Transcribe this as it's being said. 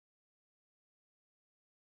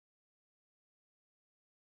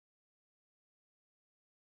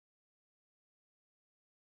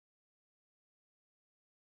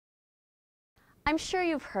I'm sure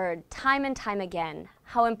you've heard time and time again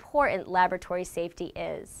how important laboratory safety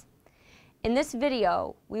is. In this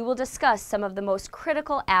video, we will discuss some of the most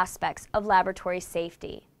critical aspects of laboratory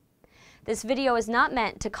safety. This video is not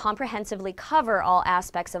meant to comprehensively cover all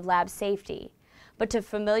aspects of lab safety, but to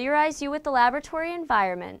familiarize you with the laboratory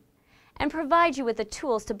environment and provide you with the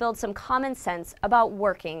tools to build some common sense about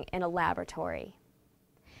working in a laboratory.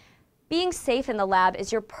 Being safe in the lab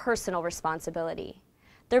is your personal responsibility.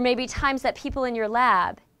 There may be times that people in your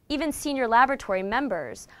lab, even senior laboratory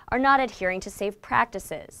members, are not adhering to safe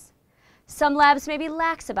practices. Some labs may be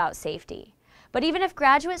lax about safety, but even if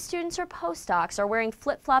graduate students or postdocs are wearing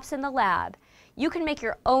flip-flops in the lab, you can make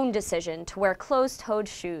your own decision to wear closed-toed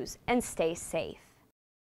shoes and stay safe.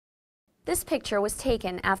 This picture was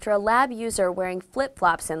taken after a lab user wearing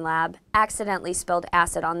flip-flops in lab accidentally spilled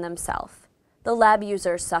acid on themselves. The lab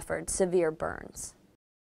user suffered severe burns.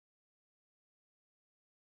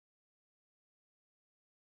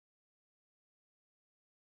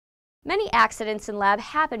 Many accidents in lab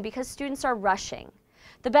happen because students are rushing.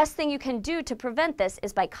 The best thing you can do to prevent this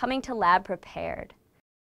is by coming to lab prepared.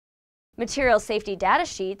 Material safety data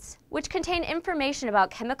sheets, which contain information about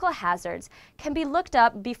chemical hazards, can be looked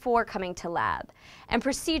up before coming to lab, and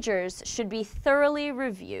procedures should be thoroughly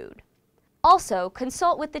reviewed. Also,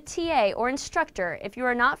 consult with the TA or instructor if you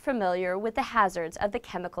are not familiar with the hazards of the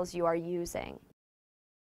chemicals you are using.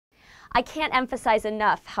 I can't emphasize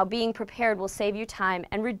enough how being prepared will save you time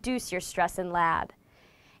and reduce your stress in lab.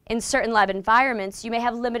 In certain lab environments, you may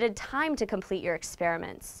have limited time to complete your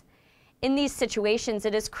experiments. In these situations,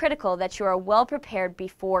 it is critical that you are well prepared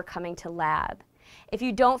before coming to lab. If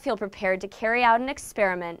you don't feel prepared to carry out an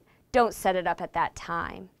experiment, don't set it up at that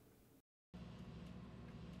time.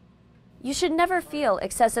 You should never feel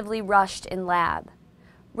excessively rushed in lab.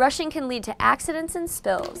 Rushing can lead to accidents and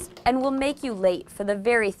spills and will make you late for the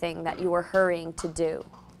very thing that you were hurrying to do.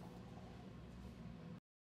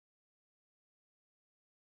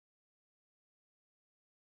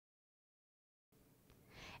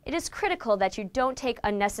 It is critical that you don't take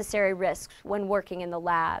unnecessary risks when working in the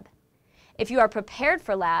lab. If you are prepared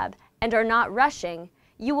for lab and are not rushing,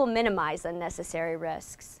 you will minimize unnecessary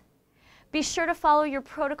risks. Be sure to follow your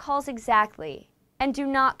protocols exactly and do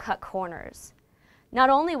not cut corners. Not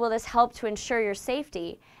only will this help to ensure your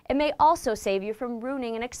safety, it may also save you from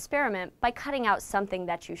ruining an experiment by cutting out something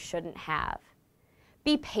that you shouldn't have.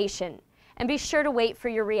 Be patient and be sure to wait for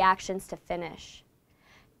your reactions to finish.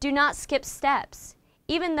 Do not skip steps.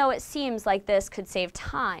 Even though it seems like this could save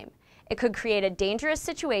time, it could create a dangerous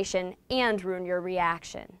situation and ruin your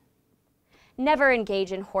reaction. Never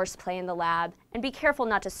engage in horseplay in the lab, and be careful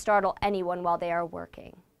not to startle anyone while they are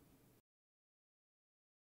working.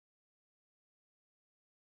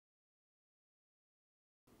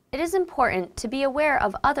 It is important to be aware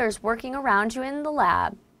of others working around you in the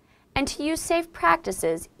lab and to use safe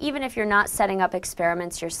practices even if you're not setting up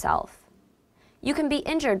experiments yourself. You can be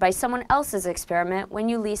injured by someone else's experiment when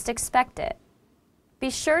you least expect it. Be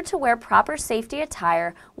sure to wear proper safety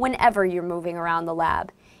attire whenever you're moving around the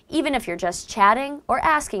lab, even if you're just chatting or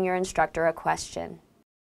asking your instructor a question.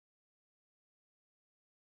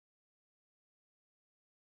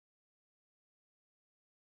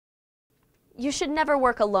 You should never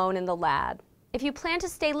work alone in the lab. If you plan to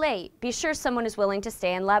stay late, be sure someone is willing to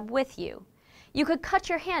stay in lab with you. You could cut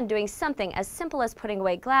your hand doing something as simple as putting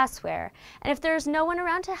away glassware, and if there is no one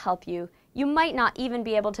around to help you, you might not even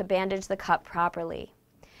be able to bandage the cut properly.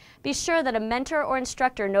 Be sure that a mentor or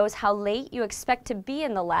instructor knows how late you expect to be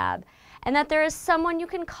in the lab, and that there is someone you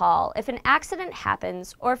can call if an accident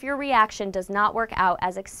happens or if your reaction does not work out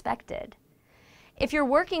as expected. If you're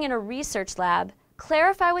working in a research lab,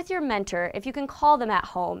 clarify with your mentor if you can call them at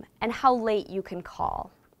home and how late you can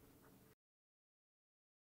call.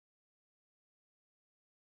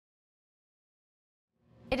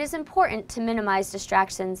 It is important to minimize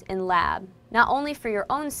distractions in lab, not only for your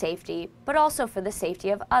own safety, but also for the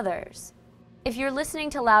safety of others. If you're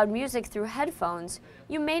listening to loud music through headphones,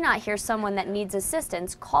 you may not hear someone that needs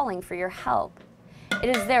assistance calling for your help.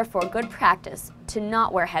 It is therefore good practice to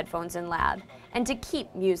not wear headphones in lab and to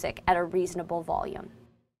keep music at a reasonable volume.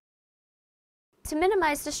 To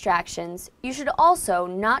minimize distractions, you should also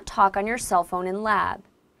not talk on your cell phone in lab.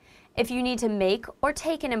 If you need to make or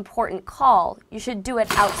take an important call, you should do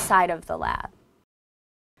it outside of the lab.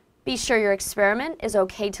 Be sure your experiment is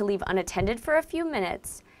okay to leave unattended for a few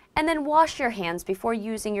minutes, and then wash your hands before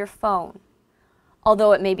using your phone.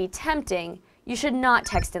 Although it may be tempting, you should not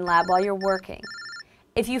text in lab while you're working.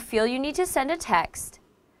 If you feel you need to send a text,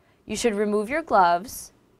 you should remove your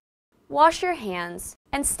gloves, wash your hands,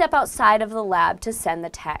 and step outside of the lab to send the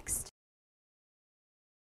text.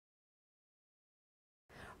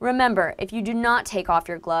 Remember, if you do not take off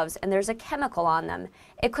your gloves and there's a chemical on them,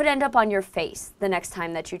 it could end up on your face the next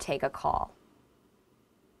time that you take a call.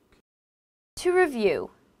 To review,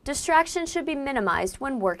 distractions should be minimized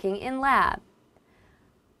when working in lab.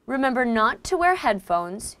 Remember not to wear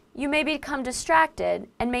headphones. You may become distracted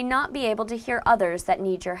and may not be able to hear others that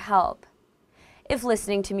need your help. If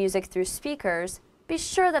listening to music through speakers, be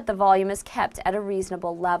sure that the volume is kept at a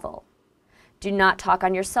reasonable level. Do not talk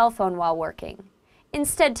on your cell phone while working.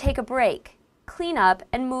 Instead, take a break, clean up,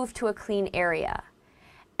 and move to a clean area.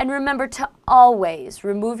 And remember to always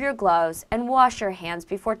remove your gloves and wash your hands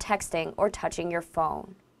before texting or touching your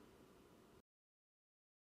phone.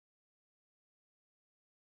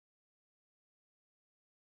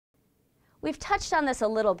 We've touched on this a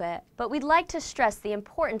little bit, but we'd like to stress the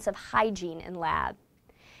importance of hygiene in lab.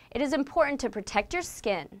 It is important to protect your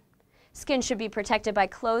skin. Skin should be protected by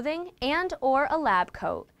clothing and/or a lab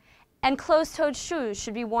coat, and closed-toed shoes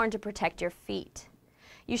should be worn to protect your feet.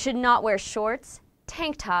 You should not wear shorts,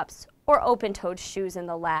 tank tops, or open-toed shoes in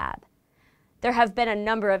the lab. There have been a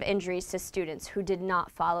number of injuries to students who did not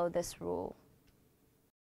follow this rule.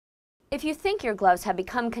 If you think your gloves have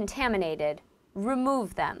become contaminated,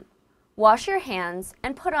 remove them. Wash your hands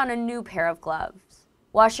and put on a new pair of gloves.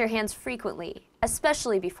 Wash your hands frequently,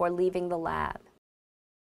 especially before leaving the lab.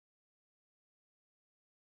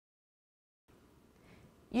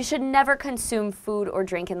 You should never consume food or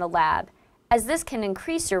drink in the lab, as this can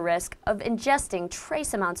increase your risk of ingesting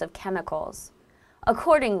trace amounts of chemicals.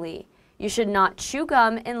 Accordingly, you should not chew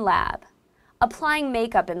gum in lab. Applying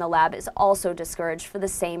makeup in the lab is also discouraged for the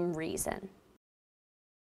same reason.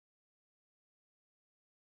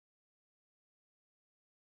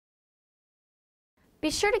 Be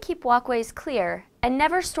sure to keep walkways clear and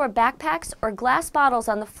never store backpacks or glass bottles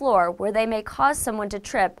on the floor where they may cause someone to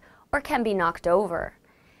trip or can be knocked over.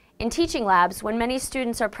 In teaching labs, when many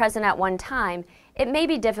students are present at one time, it may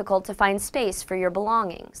be difficult to find space for your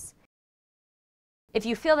belongings. If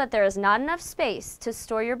you feel that there is not enough space to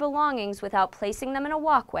store your belongings without placing them in a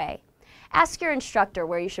walkway, ask your instructor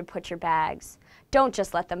where you should put your bags. Don't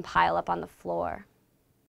just let them pile up on the floor.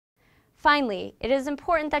 Finally, it is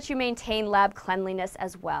important that you maintain lab cleanliness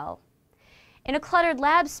as well. In a cluttered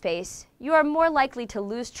lab space, you are more likely to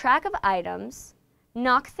lose track of items,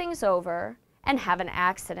 knock things over, and have an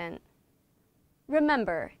accident.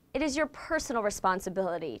 Remember, it is your personal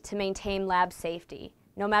responsibility to maintain lab safety,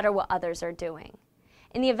 no matter what others are doing.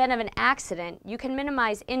 In the event of an accident, you can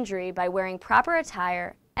minimize injury by wearing proper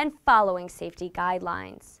attire and following safety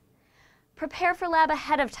guidelines. Prepare for lab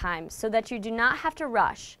ahead of time so that you do not have to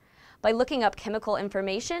rush by looking up chemical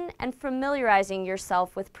information and familiarizing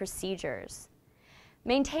yourself with procedures.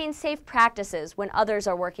 Maintain safe practices when others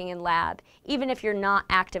are working in lab, even if you're not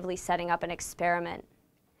actively setting up an experiment.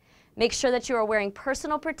 Make sure that you are wearing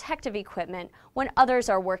personal protective equipment when others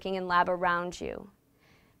are working in lab around you.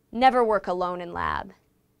 Never work alone in lab.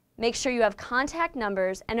 Make sure you have contact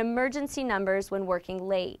numbers and emergency numbers when working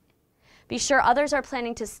late. Be sure others are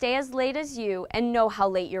planning to stay as late as you and know how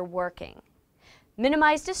late you're working.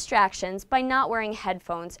 Minimize distractions by not wearing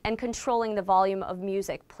headphones and controlling the volume of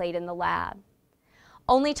music played in the lab.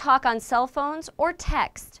 Only talk on cell phones or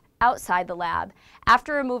text outside the lab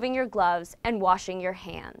after removing your gloves and washing your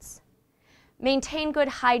hands. Maintain good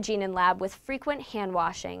hygiene in lab with frequent hand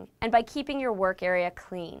washing and by keeping your work area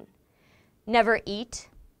clean. Never eat,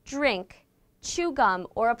 drink, chew gum,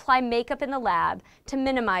 or apply makeup in the lab to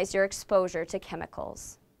minimize your exposure to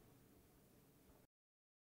chemicals.